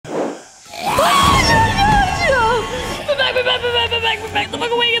back, get the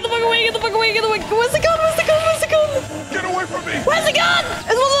fuck away, get the fuck away, get the fuck away, get the fuck away. Where's the gun? Where's the gun? Where's the gun? Get away from me! Where's the gun?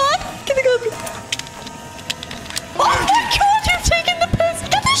 Is one on? Get the gun. Oh my god, you've taken the piss.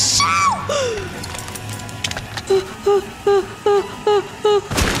 Get the shell!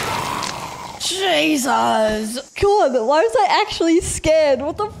 Jesus. God, why was I actually scared?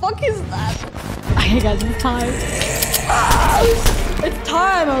 What the fuck is that? Okay guys, it's time. It's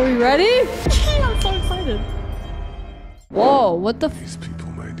time, are we ready? I'm so excited. Whoa, what the These people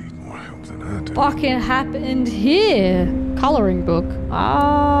might need more help than I do. fucking happened here? Coloring book.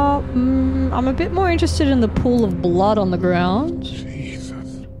 I'm a bit more interested in the pool of blood on the ground.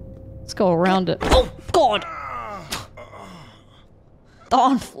 Jesus. Let's go around it. Oh, God.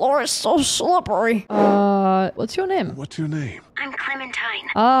 The floor is so slippery. What's your name? What's your name? I'm Clementine.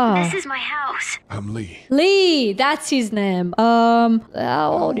 Ah. This is my house. I'm Lee. Lee, that's his name. How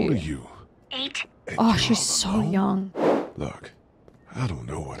old are you? 8. And Oh, you're she's all so alone? young. Look, I don't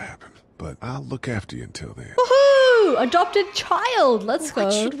know what happened, but I'll look after you until then. Woohoo! Adopted child. Let's go.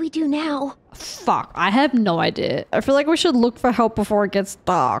 What should we do now? Fuck, I have no idea. I feel like we should look for help before it gets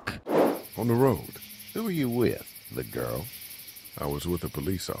dark. On the road, Who are you with? The girl? I was with a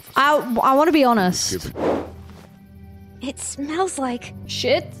police officer. I want to be honest. It smells like...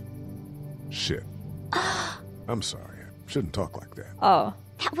 Shit. Shit. I'm sorry. I shouldn't talk like that. Oh.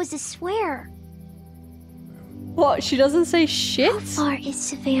 That was a swear. What? She doesn't say shit? How far is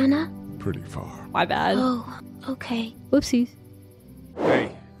Savannah? Pretty far. My bad. Oh, okay. Whoopsies.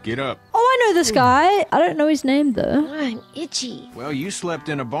 Hey, get up. Oh, I know this guy. I don't know his name though. I'm itchy. Well, you slept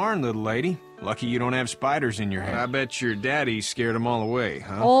in a barn, little lady. Lucky you don't have spiders in your head. I bet your daddy scared them all away,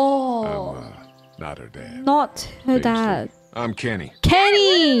 huh? Oh. I'm, not her dad. Not her Thanks, dad. I'm Kenny.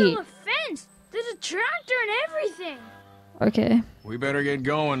 Kenny! A fence. There's a tractor and everything. Okay. We better get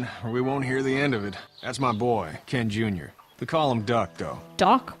going, or we won't hear the end of it. That's my boy, Ken Jr. They call him Duck, though.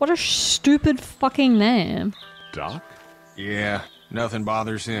 Doc? What a stupid fucking name. Doc? Yeah, nothing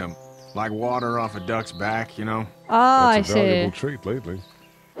bothers him. Like water off a duck's back, you know? Ah, That's a I see. valuable trait lately.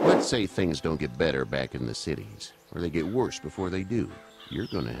 Let's say things don't get better back in the cities, or they get worse before they do. You're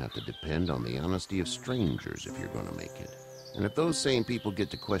gonna have to depend on the honesty of strangers if you're gonna make it. And if those same people get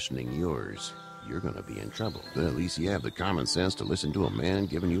to questioning yours, you're gonna be in trouble. But at least you have the common sense to listen to a man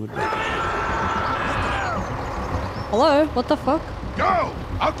giving you advice. Hello? What the fuck? Go!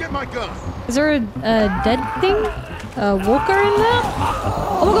 I'll get my gun! Is there a dead thing? A walker in there?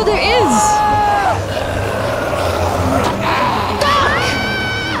 Oh my god, there is!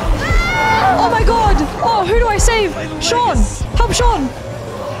 Oh my god! Oh, who do I save? Sean! Help Sean!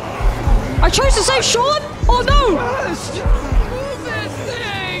 I chose to save Sean? Oh no! Move this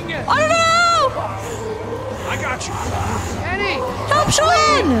thing! I don't know! I got you. Kenny! Help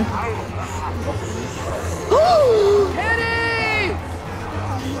Sean! Kenny!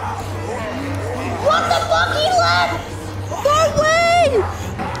 What the fuck? He left! No way!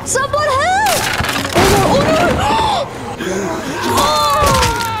 Someone help! Oh no!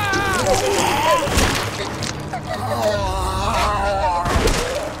 Oh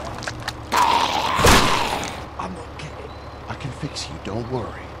no! I'm okay. I can fix you, don't worry.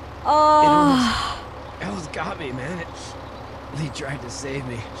 It almost got me, man. Lee tried to save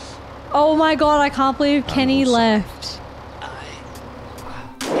me. Oh my god, I can't believe Kenny left.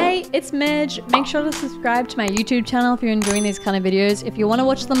 Hey, it's Midge. Make sure to subscribe to my YouTube channel if you're enjoying these kind of videos. If you want to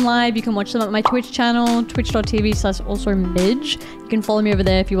watch them live, you can watch them at my Twitch channel, twitch.tv/AlsoMij. You can follow me over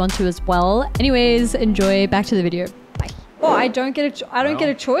there if you want to as well. Anyways, enjoy. Back to the video. Bye. Oh, I don't get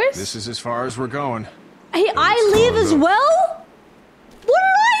a choice? This is as far as we're going. Hey, I leave as well? What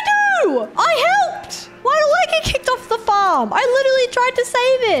did I do? I helped! Why do I get kicked off the farm? I literally tried to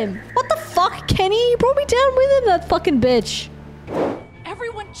save him. What the fuck, Kenny? You brought me down with him, that fucking bitch.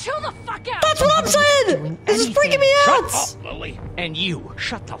 Everyone chill the fuck out! That's what I'm saying! This is freaking me out! Shut up, Lily. And you,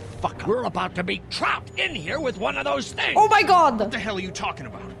 shut the fuck up. We're about to be trapped in here with one of those things. Oh my god! What the hell are you talking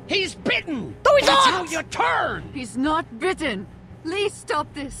about? He's bitten. No, he's That's not! how you turn. He's not bitten. Lee,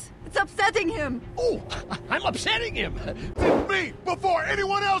 stop this. It's upsetting him. Oh, I'm upsetting him. It's me before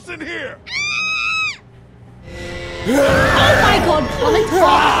anyone else in here! Oh my god,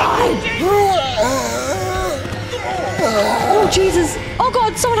 Oh Jesus! Oh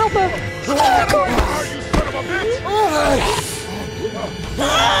god, someone help her! Oh god! You son of a bitch!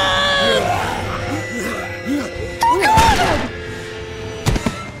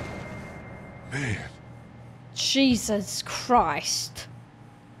 Man. Jesus Christ.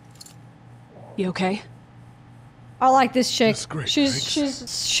 You okay? I like this chick. That's great,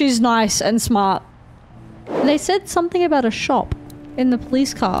 She's nice and smart. They said something about a shop in the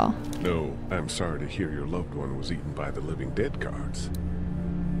police car. No, I'm sorry to hear your loved one was eaten by the living dead cards.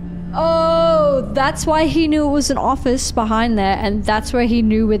 Oh, that's why he knew it was an office behind there, and that's where he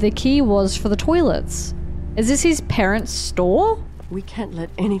knew where the key was for the toilets. Is this his parents' store? We can't let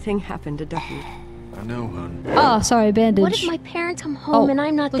anything happen to Ducky. I know, hon. Oh, sorry, bandage. What if my parents come home and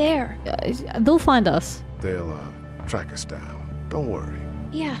I'm not there? They'll find us. They'll, track us down. Don't worry.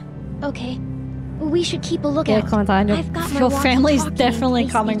 Yeah, okay. We should keep a Yeah, lookout. Clementine, I've got my your family's walkie-talkie definitely in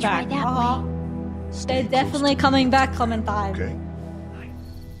case coming they try back. that way. They're definitely coming back, Clementine. Okay?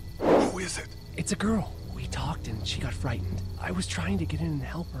 Who is it? It's a girl. We talked and she got frightened. I was trying to get in and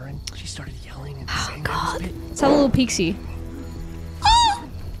help her and she started yelling and saying I was bitten. Let's have a little peek-see.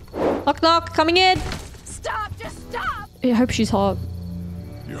 Knock knock, coming in. Stop! Just stop! I hope she's hot.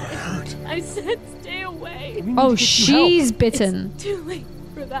 You're hurt. I said stay away. Oh, she's bitten. Too late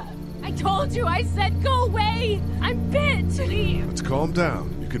for that. I told you, I said go away! I'm bit! Leave! Let's calm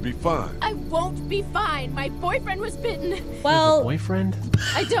down. You could be fine. I won't be fine. My boyfriend was bitten. Well, Boyfriend?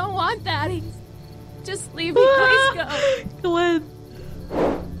 I don't want that. Just leave me, please go.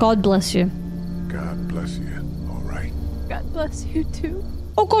 Glenn. God bless you. God bless you. All right. God bless you too.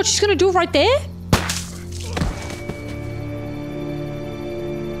 Oh god, she's gonna do it right there?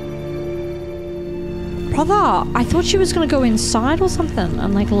 Brother, I thought she was gonna go inside or something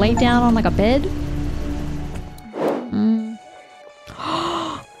and like lay down on like a bed.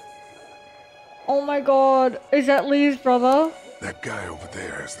 Oh my god, is that Lee's brother? That guy over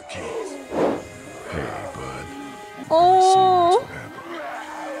there has the keys. Hey, bud. Oh, What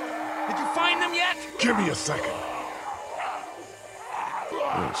happened? Did you find them yet? Give me a second.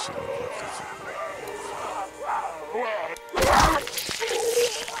 Oh, shit, I've left this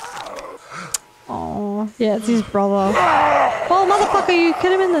oh, yeah, it's his brother. Well, motherfucker, you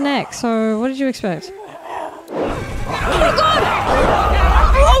hit him in the neck, so what did you expect? Oh my god!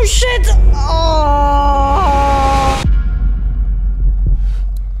 Oh shit! Oh!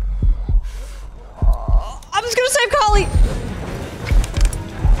 I'm just gonna save Carly!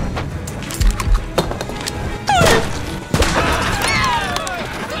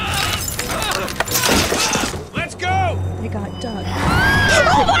 Let's go! They got Doug.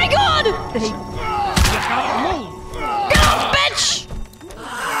 Oh my god! They Get off, bitch!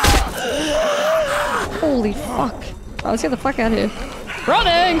 Holy fuck. Oh, let's get the fuck out of here.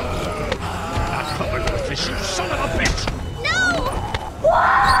 Running! Fish, you son of a bitch!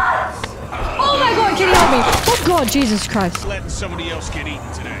 Oh my god, can you help me? Oh god, Jesus Christ. Letting somebody else get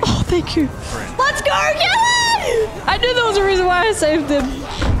eaten today. Oh, thank you. Let's go, Kelly! I knew there was a reason why I saved him.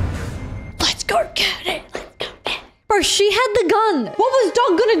 Let's go get it. Let's go get it. Bro, she had the gun. What was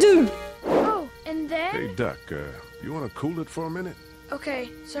Doug gonna do? Oh, and then? Hey, Duck, you want to cool it for a minute? Okay,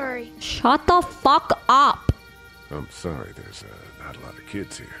 sorry. Shut the fuck up. I'm sorry, there's not a lot of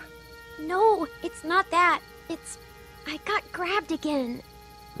kids here. No, it's not that. It's... I got grabbed again.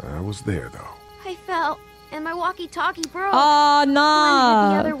 I was there, though. I fell, and my walkie-talkie broke. Oh, One hit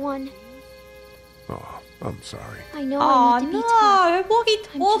the no. other one. Oh, I'm sorry. I know Oh, I need to be tough. no. I'm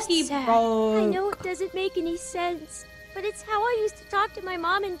Walkie-talkie, just sad. bro. I know it doesn't make any sense, but it's how I used to talk to my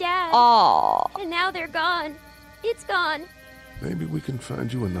mom and dad. Oh. And now they're gone. It's gone. Maybe we can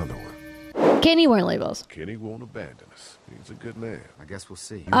find you another one. Kenny won't leave us. Kenny won't abandon us. He's a good man. I guess we'll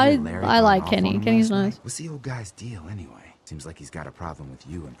see. I Larry like gone off Kenny. on him Kenny's last night? nice. What's the old guy's deal anyway? Seems like he's got a problem with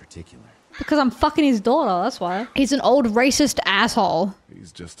you in particular. Because I'm fucking his daughter, that's why. He's an old racist asshole.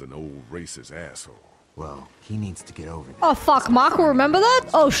 He's just an old racist asshole. Well, he needs to get over that. Oh fuck, Mark will remember that?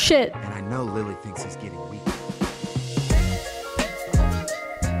 Oh shit. And I know Lily thinks he's getting